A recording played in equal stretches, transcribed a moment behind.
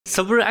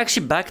So we're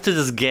actually back to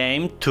this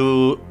game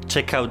to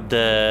check out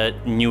the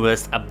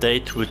newest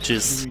update, which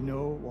is... Do we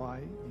know why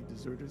the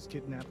deserters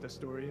kidnapped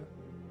Astoria?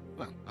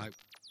 Well,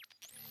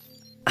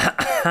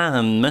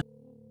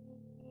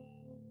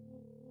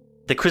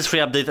 The quiz-free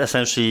update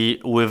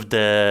essentially with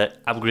the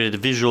upgraded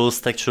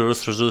visuals,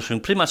 textures, resolution,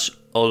 pretty much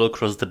all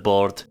across the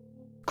board,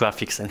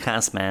 graphics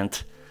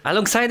enhancement.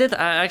 Alongside it,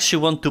 I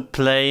actually want to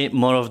play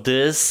more of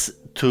this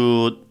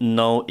to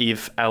know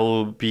if I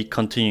will be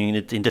continuing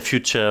it in the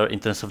future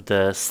in terms of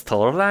the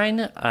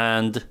storyline,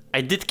 and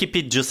I did keep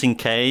it just in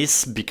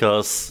case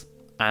because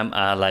I'm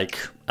a like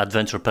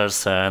adventure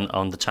person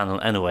on the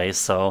channel anyway,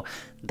 so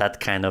that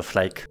kind of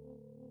like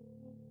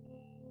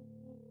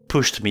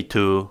pushed me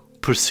to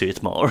pursue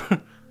it more.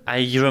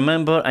 I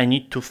remember I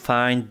need to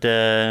find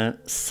the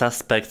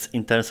suspects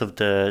in terms of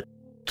the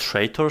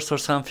traitors or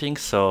something,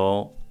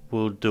 so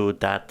we'll do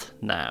that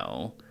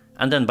now.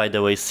 And then, by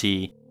the way,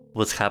 see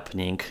what's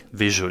happening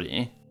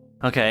visually.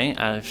 Okay,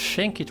 I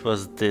think it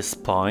was this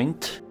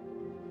point.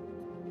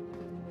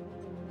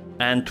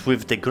 And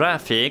with the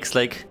graphics,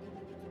 like,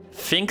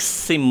 things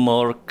seem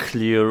more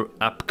clear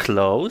up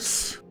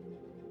close.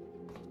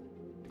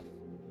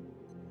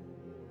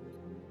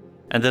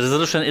 And the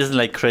resolution isn't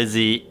like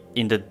crazy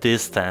in the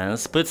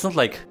distance, but it's not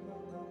like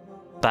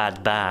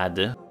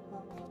bad.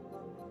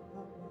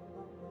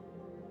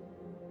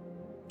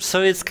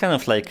 So it's kind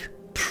of like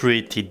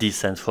pretty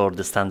decent for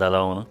the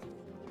standalone.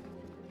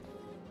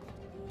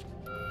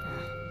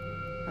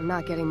 I'm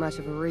not getting much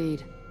of a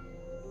read.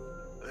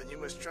 Then you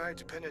must try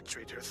to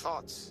penetrate her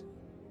thoughts.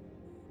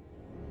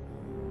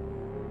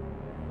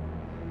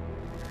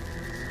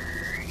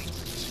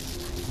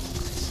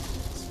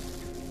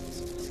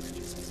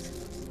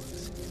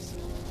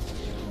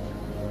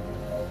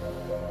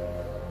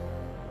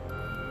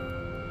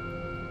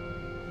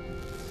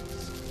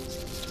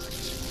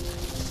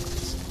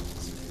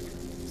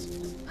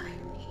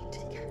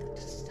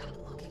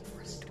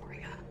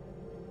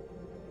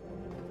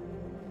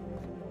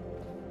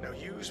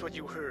 Use what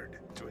you heard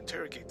to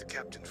interrogate the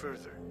captain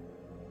further.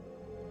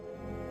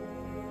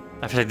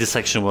 I feel like this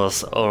section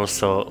was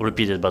also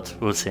repeated, but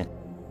we'll see.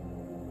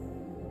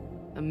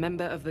 A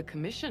member of the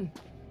commission.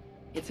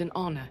 It's an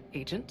honor,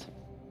 Agent.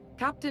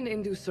 Captain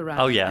Indu Saran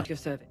Oh yeah, at your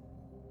service.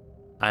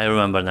 I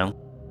remember now.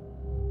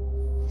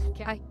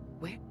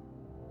 Where?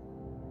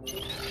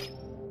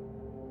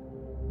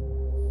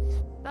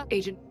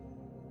 Agent.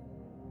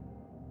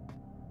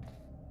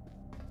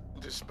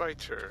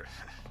 Despite her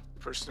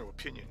personal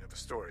opinion of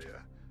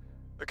Astoria,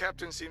 the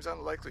captain seems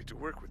unlikely to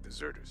work with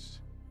deserters.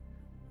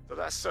 The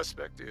last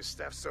suspect is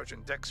Staff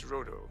Sergeant Dex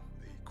Rodo,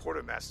 the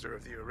quartermaster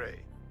of the array.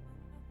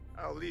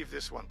 I'll leave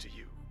this one to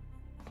you.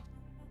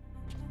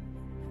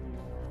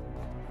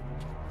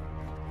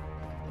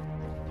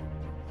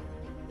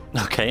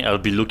 Okay, I'll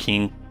be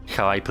looking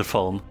how I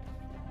perform.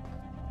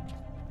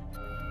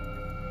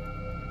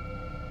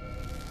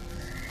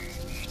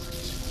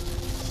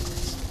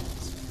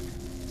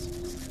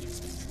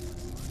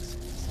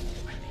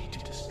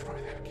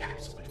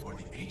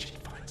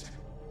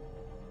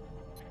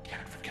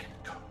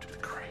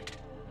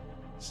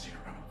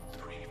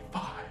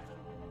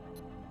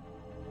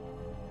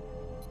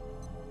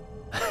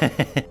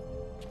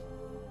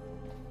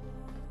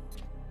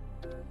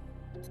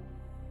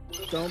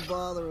 Don't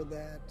bother with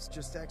that. It's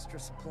just extra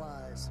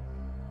supplies.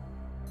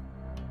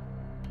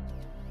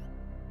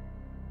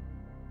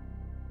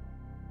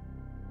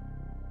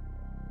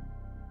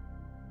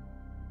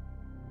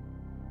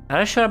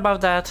 Are you sure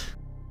about that?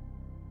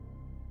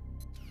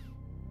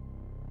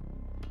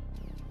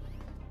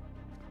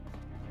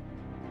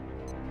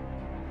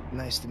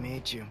 Nice to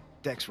meet you.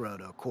 Dex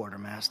Rodo,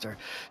 quartermaster.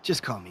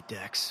 Just call me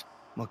Dex.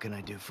 What can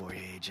I do for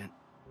you, Agent?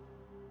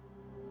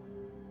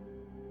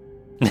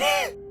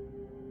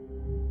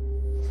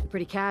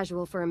 Pretty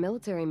casual for a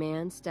military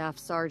man, Staff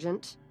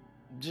Sergeant.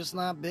 Just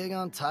not big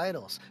on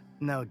titles.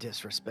 No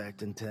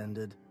disrespect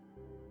intended.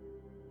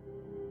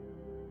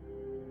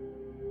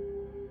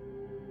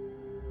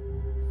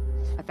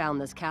 I found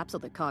this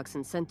capsule that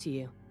Coxon sent to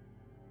you.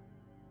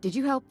 Did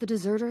you help the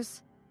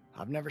deserters?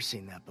 I've never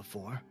seen that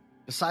before.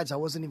 Besides, I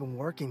wasn't even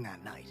working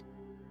that night.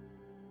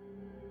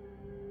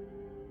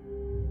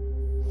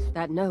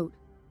 That note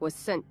was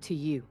sent to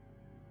you.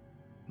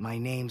 My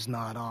name's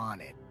not on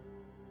it.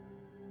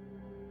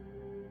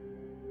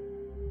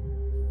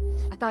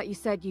 I thought you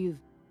said you've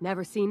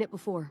never seen it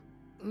before.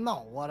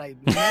 No, what I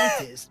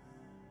meant is...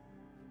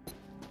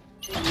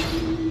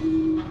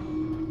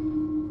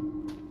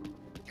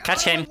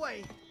 Catch him!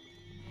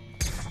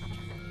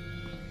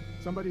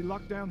 Somebody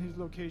locked down his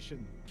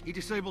location. he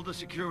disabled the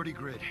security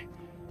grid.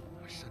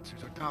 Our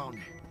sensors are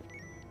down.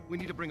 We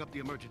need to bring up the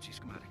emergency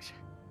schematics.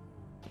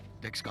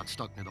 Dex got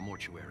stuck near the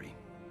mortuary,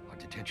 our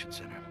detention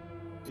center.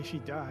 If he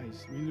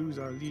dies, we lose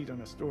our lead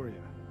on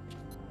Astoria.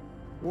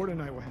 Ward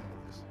and I will handle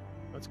this.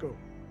 Let's go.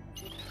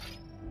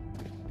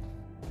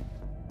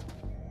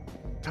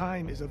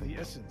 Time is of the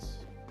essence.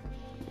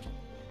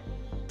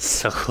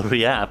 So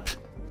hurry up.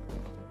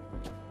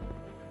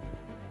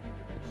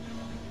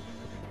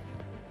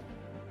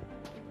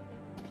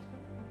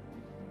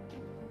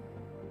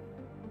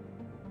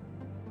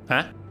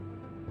 Huh?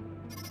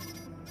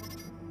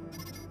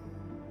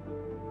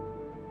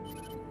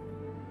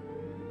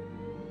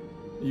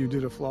 You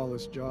did a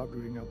flawless job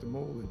rooting out the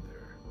mole in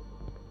there.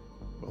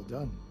 Well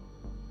done.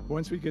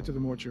 Once we get to the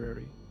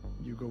mortuary,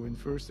 you go in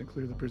first and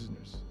clear the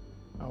prisoners.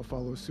 I'll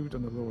follow suit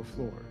on the lower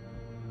floor.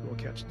 We'll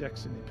catch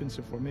Dex in a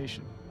pincer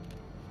formation.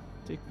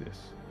 Take this.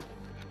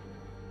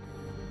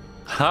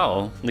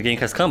 How? The game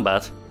has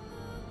combat.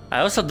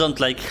 I also don't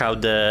like how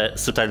the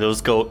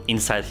subtitles go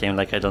inside him,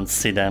 like I don't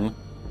see them.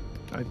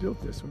 I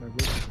built this when I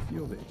worked as a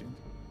field agent.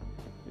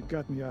 It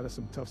got me out of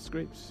some tough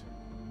scrapes.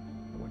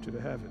 I want you to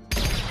have it.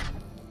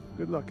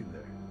 Good luck in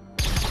there.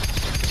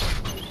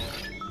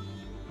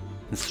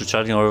 It's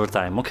recharging over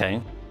time,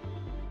 okay.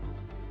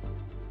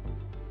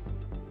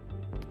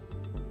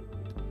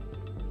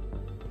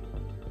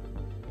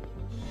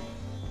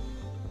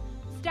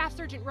 Staff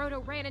Sergeant Roto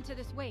ran into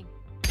this wing.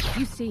 If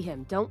you see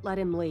him, don't let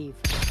him leave.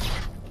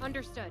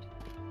 Understood.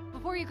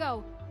 Before you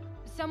go,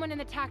 someone in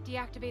the TAC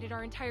deactivated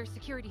our entire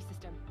security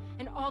system,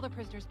 and all the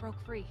prisoners broke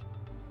free.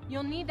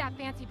 You'll need that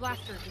fancy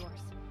blaster of yours.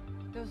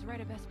 Those Red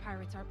Abyss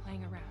pirates aren't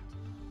playing around.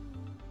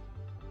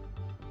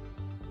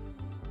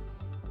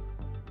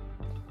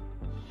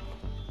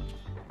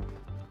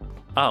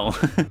 Oh.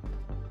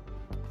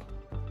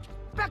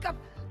 Back up!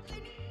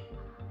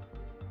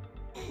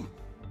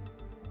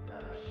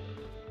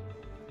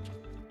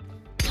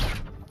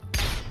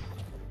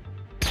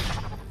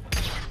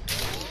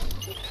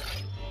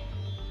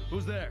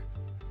 Who's there?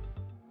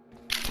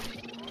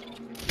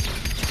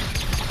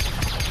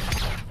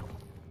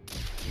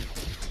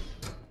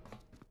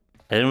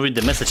 I didn't read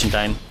the message in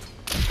time.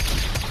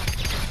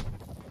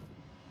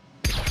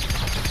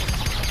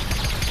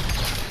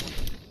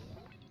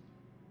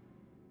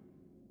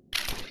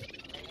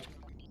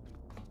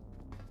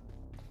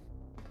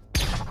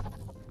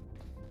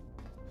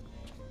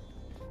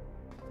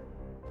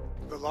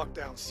 The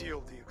lockdown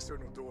sealed the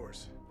external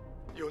doors.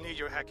 You'll need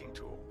your hacking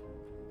tool.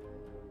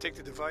 Take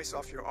the device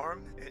off your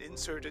arm and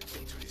insert it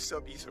into the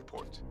sub-ether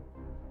port.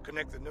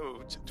 Connect the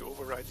nodes to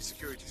override the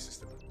security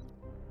system.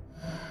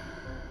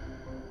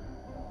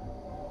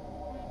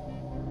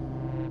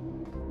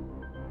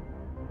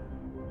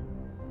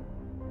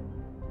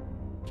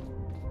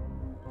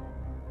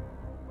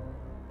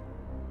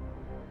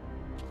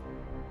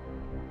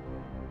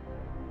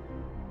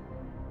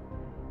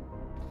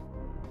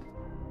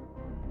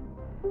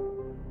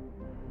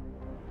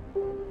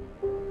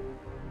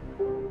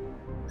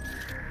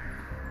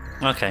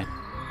 Okay.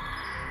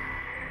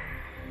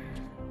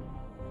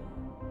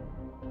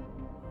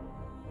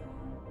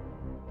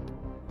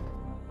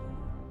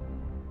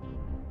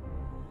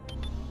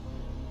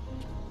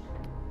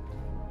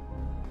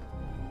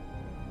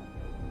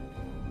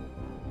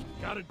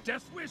 Got a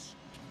death wish?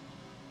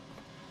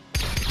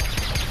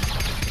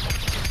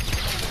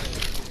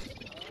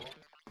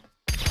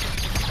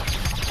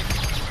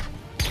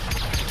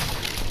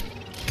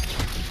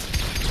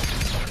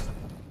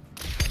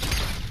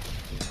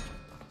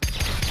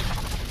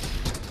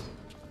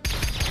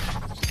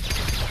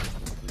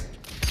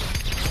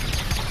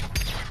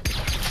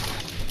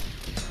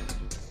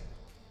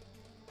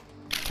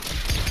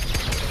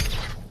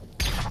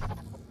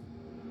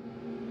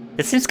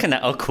 It seems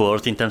kinda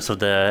awkward in terms of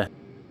the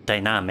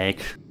dynamic.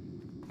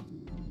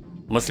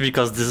 Mostly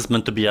because this is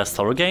meant to be a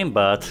story game,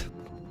 but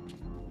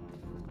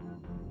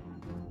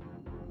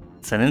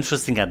it's an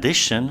interesting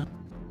addition.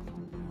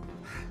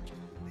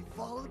 They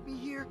followed me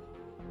here?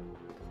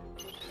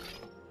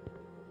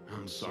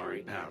 I'm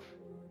sorry, Av.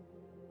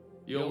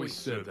 You always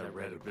said that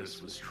Red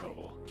Abyss was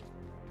trouble.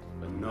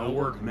 But no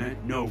work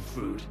meant no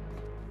food.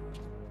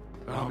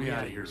 I'll be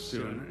out of here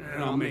soon,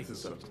 and I'll make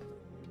this up.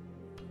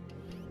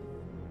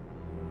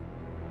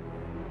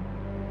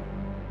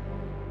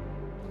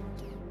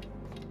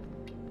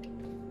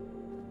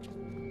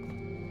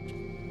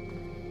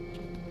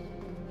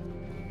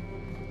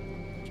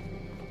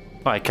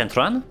 Oh, I can't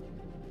run?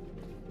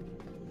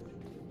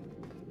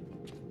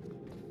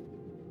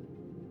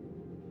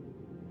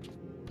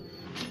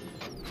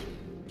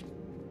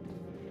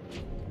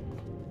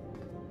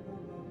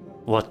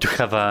 What, to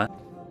have a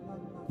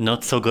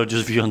not so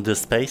gorgeous view on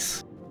this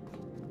space?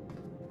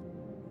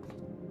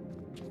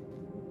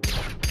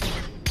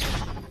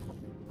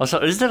 Also,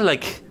 is there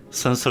like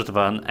some sort of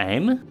an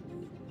aim?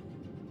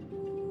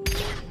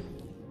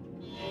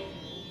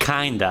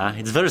 Kinda,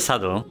 it's very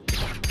subtle.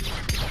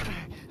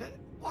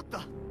 What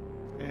the?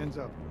 Hands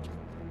up.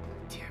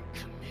 Damn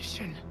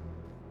commission.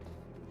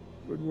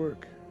 Good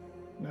work.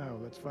 Now,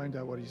 let's find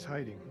out what he's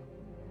hiding.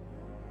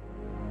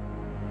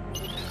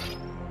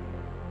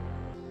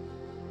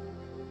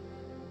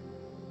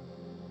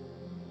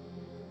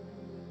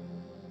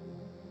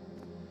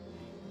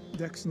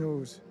 Dex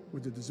knows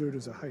where the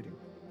deserters are hiding.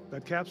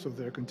 That capsule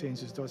there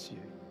contains his dossier.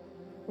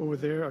 Over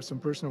there are some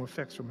personal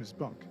effects from his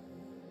bunk.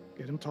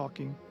 Get him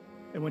talking,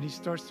 and when he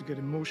starts to get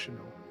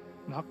emotional,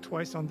 knock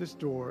twice on this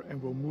door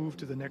and we'll move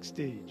to the next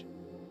stage.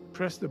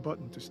 Press the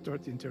button to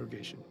start the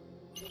interrogation.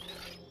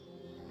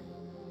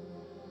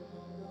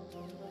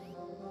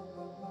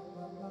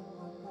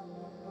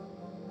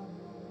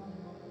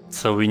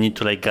 So we need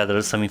to like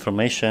gather some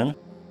information.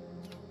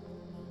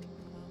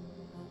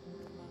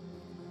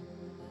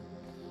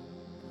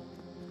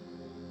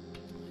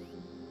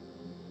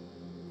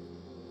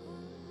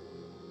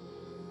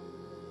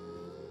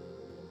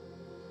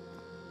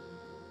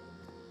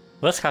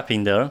 What's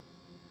happening there?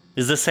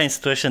 It's the same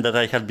situation that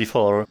I had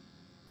before,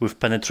 with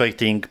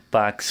penetrating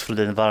bugs through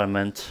the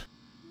environment.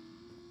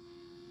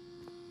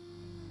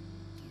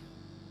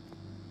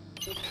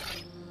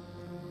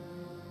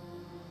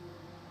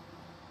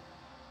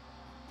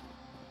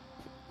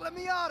 Let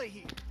me out of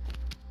here!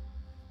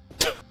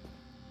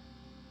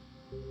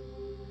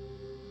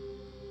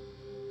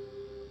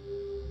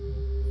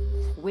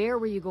 Where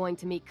were you going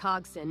to meet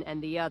Cogson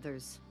and the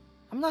others?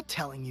 I'm not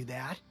telling you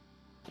that.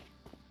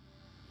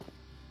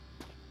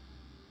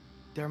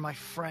 They're my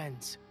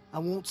friends. I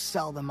won't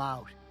sell them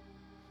out.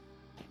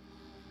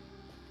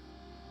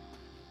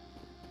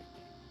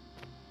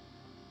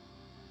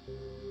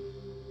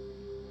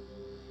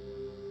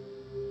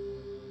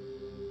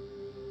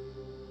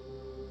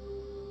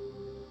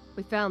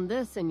 We found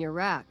this in your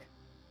rack.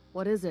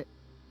 What is it?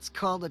 It's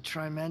called a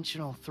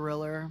trimensional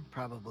thriller.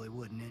 Probably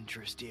wouldn't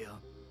interest you.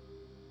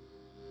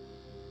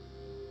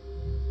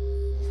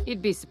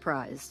 You'd be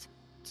surprised.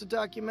 It's a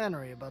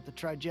documentary about the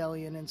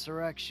Trigelian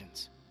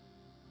insurrections.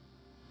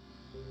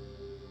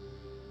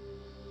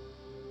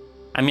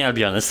 I mean, I'll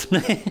be honest.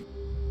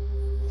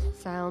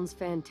 Sounds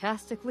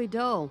fantastically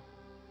dull.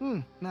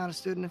 Not a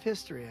student of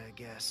history, I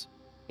guess.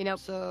 You know,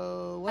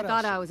 So, what I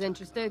else thought I should was we talk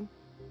interested.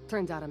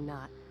 Turns out I'm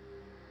not.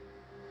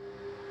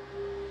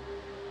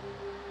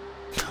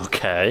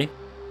 Okay.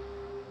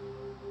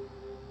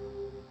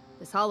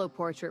 This hollow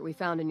portrait we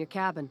found in your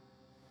cabin.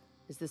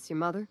 Is this your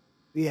mother?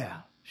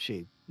 Yeah,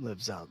 she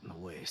lives out in the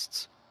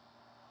wastes.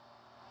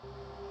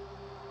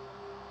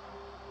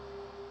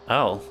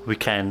 Oh, we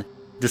can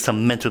do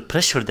some mental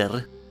pressure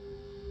there.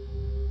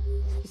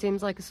 She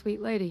seems like a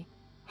sweet lady.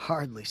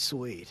 Hardly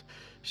sweet.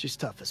 She's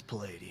tough as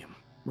palladium.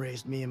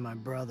 Raised me and my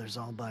brothers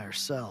all by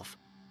herself.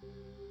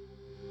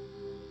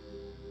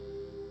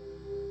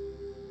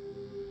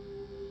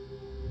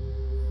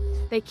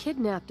 They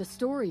kidnapped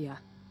Astoria.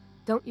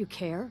 Don't you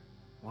care?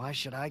 Why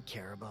should I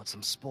care about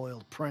some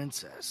spoiled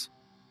princess?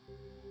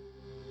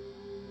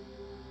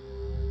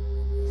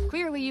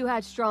 Clearly you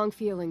had strong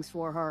feelings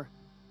for her.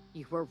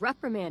 You were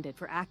reprimanded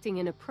for acting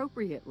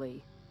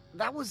inappropriately.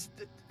 That was...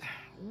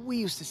 We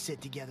used to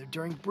sit together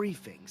during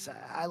briefings.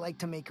 I like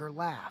to make her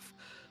laugh.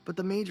 But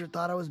the Major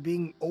thought I was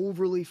being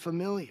overly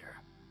familiar.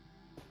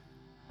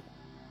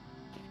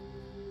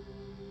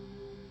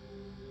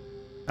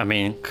 I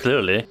mean,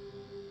 clearly.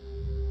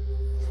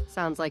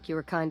 Sounds like you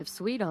were kind of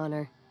sweet on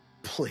her.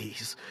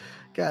 Please.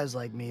 Guys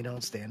like me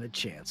don't stand a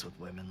chance with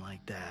women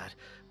like that.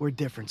 We're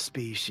different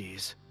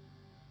species.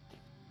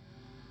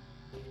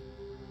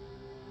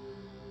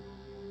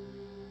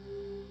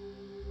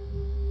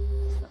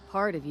 But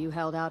part of you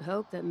held out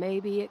hope that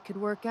maybe it could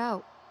work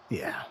out.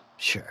 Yeah,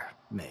 sure,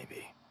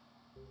 maybe.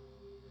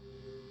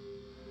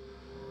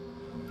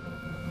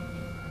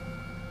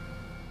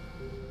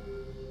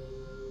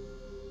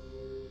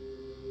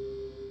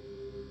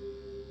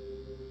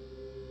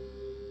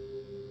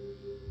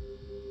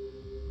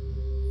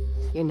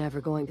 You're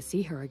never going to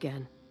see her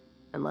again.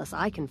 Unless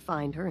I can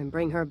find her and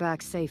bring her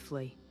back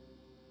safely.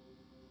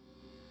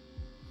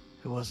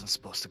 It wasn't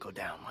supposed to go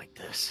down like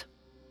this.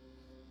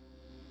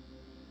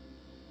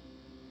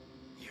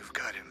 You've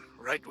got him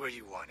right where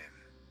you want him.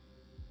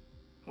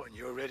 When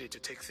you're ready to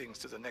take things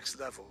to the next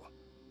level,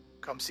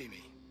 come see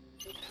me.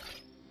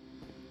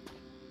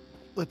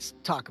 Let's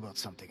talk about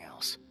something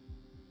else.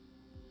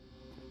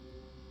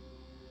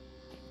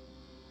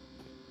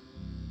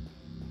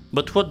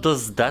 But what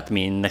does that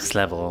mean, next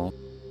level?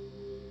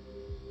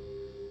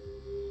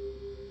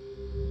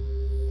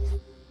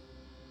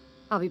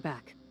 I'll be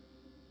back.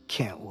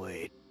 Can't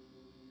wait.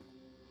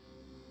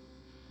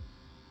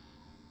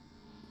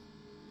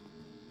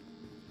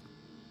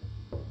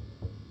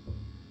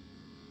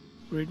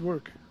 Great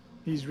work.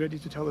 He's ready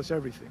to tell us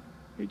everything.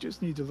 He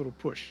just needs a little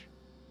push.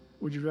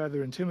 Would you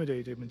rather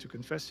intimidate him into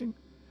confessing,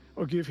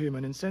 or give him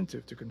an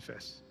incentive to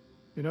confess?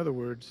 In other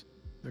words,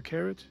 the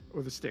carrot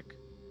or the stick?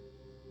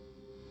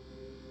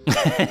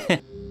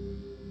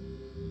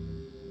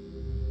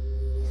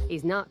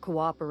 He's not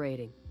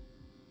cooperating.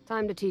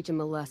 Time to teach him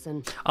a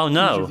lesson. Oh Each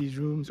no! of these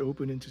rooms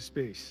open into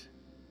space.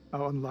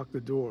 I'll unlock the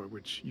door,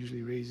 which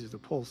usually raises the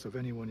pulse of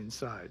anyone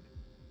inside.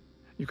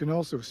 You can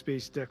also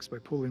space Dex by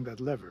pulling that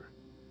lever.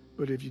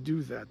 But if you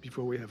do that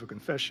before we have a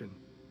confession,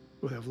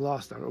 we'll have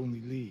lost our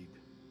only lead.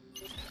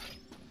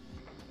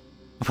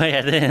 Wait,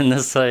 I didn't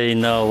necessarily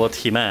know what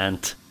he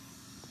meant.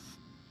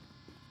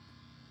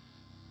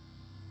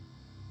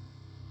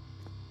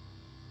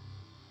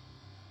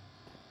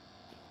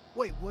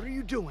 Wait, what are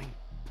you doing?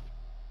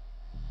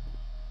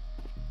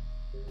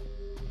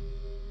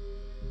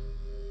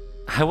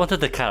 I wanted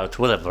the carrot,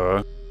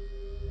 whatever.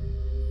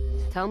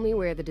 Tell me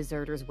where the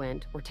deserters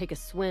went, or take a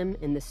swim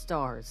in the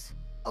stars.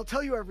 I'll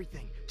tell you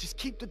everything. Just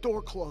keep the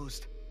door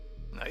closed.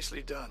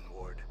 Nicely done,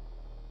 Ward.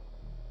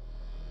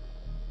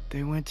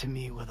 They went to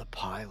meet with a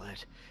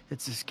pilot.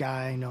 It's this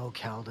guy I know,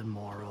 Calden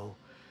Morrow.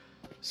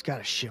 He's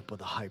got a ship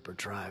with a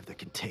hyperdrive that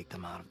can take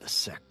them out of the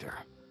sector.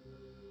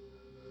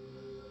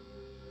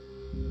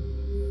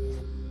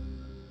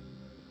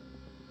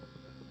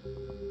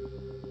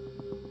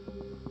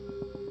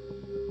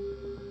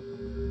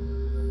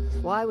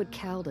 Why would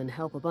Calden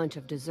help a bunch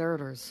of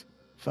deserters?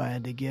 If I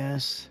had to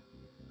guess,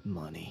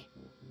 money.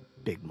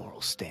 Big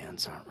moral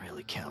stands aren't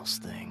really Cal's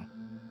thing.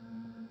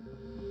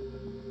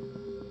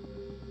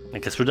 I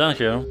guess we're done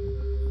here.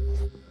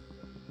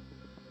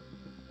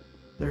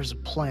 There's a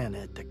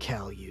planet that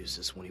Cal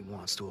uses when he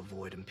wants to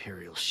avoid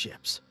Imperial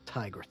ships,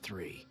 Tiger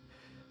 3.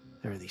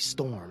 There are these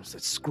storms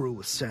that screw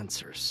with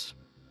sensors.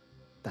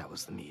 That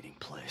was the meeting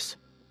place.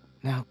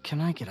 Now,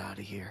 can I get out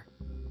of here?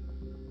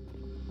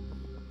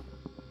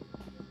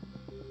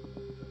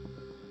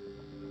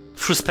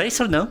 Through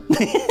space or no?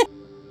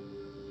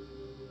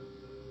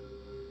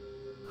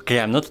 Okay,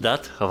 I'm not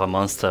that of a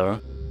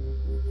monster.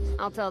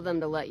 I'll tell them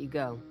to let you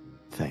go.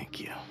 Thank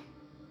you.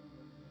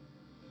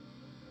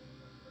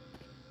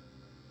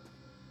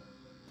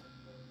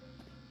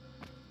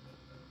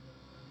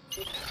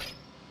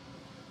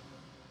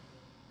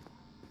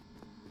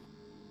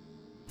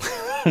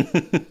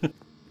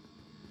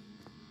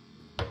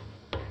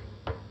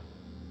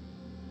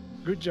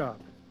 Good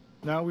job.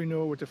 Now we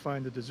know where to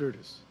find the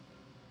deserters.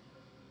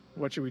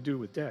 What should we do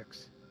with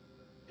Dex?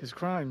 His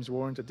crimes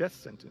warrant a death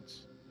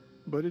sentence,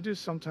 but it is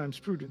sometimes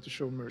prudent to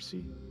show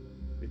mercy.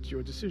 It's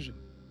your decision.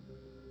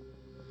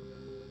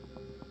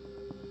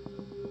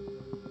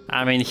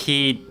 I mean,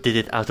 he did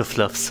it out of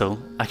love,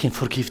 so I can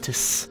forgive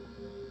this.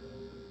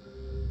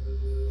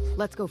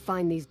 Let's go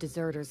find these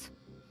deserters.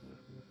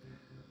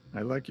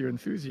 I like your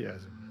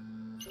enthusiasm.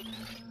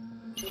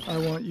 I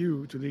want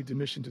you to lead the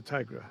mission to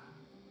Tigra,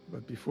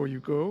 but before you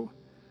go,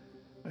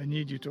 I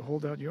need you to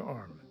hold out your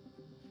arm.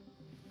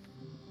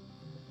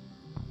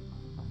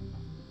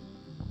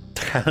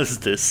 The hell is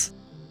this?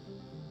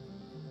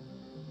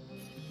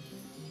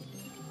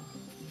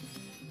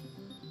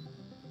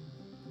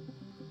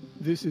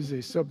 This is a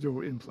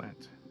subdural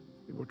implant.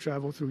 It will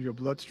travel through your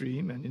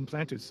bloodstream and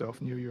implant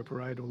itself near your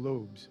parietal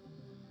lobes.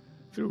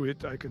 Through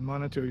it, I can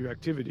monitor your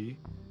activity,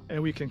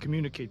 and we can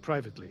communicate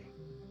privately.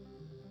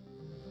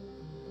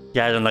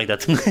 Yeah, I don't like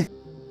that.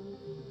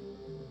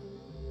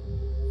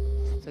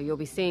 So you'll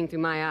be seeing through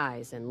my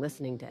eyes and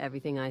listening to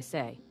everything I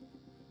say.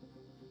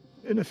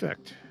 In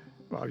effect,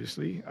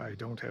 obviously, I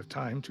don't have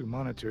time to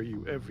monitor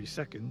you every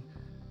second,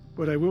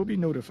 but I will be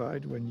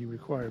notified when you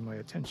require my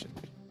attention.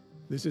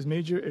 This is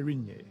Major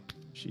Erinye.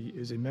 She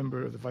is a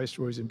member of the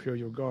Viceroy's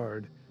Imperial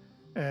Guard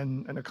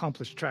and an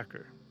accomplished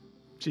tracker.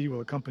 She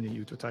will accompany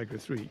you to Tiger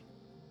 3.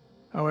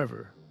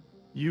 However,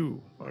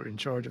 you are in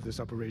charge of this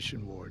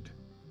operation, Ward.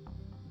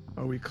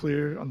 Are we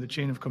clear on the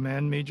chain of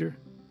command, Major?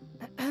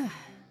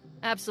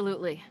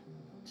 Absolutely.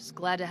 Just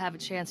glad to have a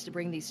chance to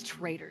bring these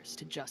traitors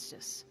to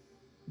justice.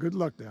 Good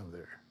luck down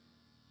there.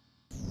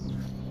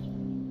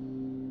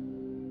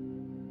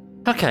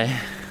 Okay,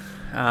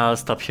 I'll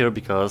stop here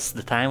because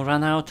the time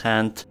ran out,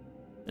 and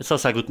it's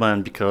also a good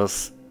moment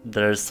because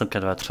there's some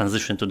kind of a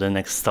transition to the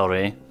next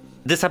story.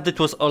 This update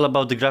was all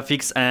about the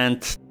graphics,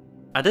 and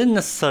I didn't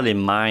necessarily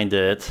mind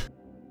it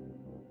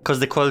because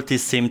the quality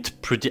seemed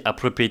pretty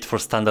appropriate for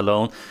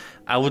standalone.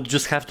 I would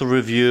just have to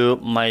review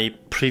my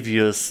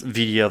previous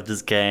video of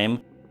this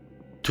game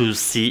to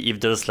see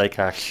if there's like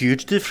a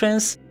huge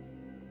difference,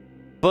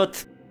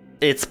 but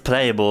it's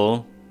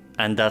playable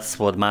and that's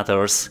what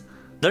matters.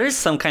 There is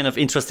some kind of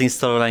interesting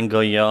storyline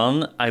going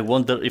on. I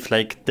wonder if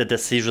like the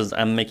decisions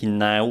I'm making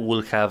now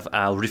will have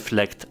a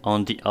reflect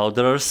on the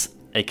others,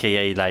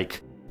 aka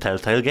like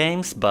Telltale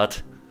games,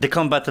 but the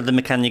combat and the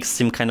mechanics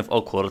seem kind of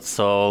awkward,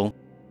 so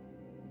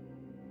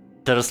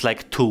there's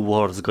like two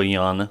worlds going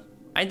on.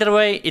 Either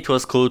way, it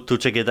was cool to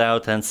check it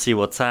out and see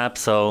what's up,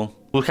 so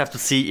we'll have to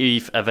see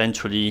if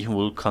eventually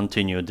we'll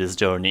continue this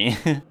journey.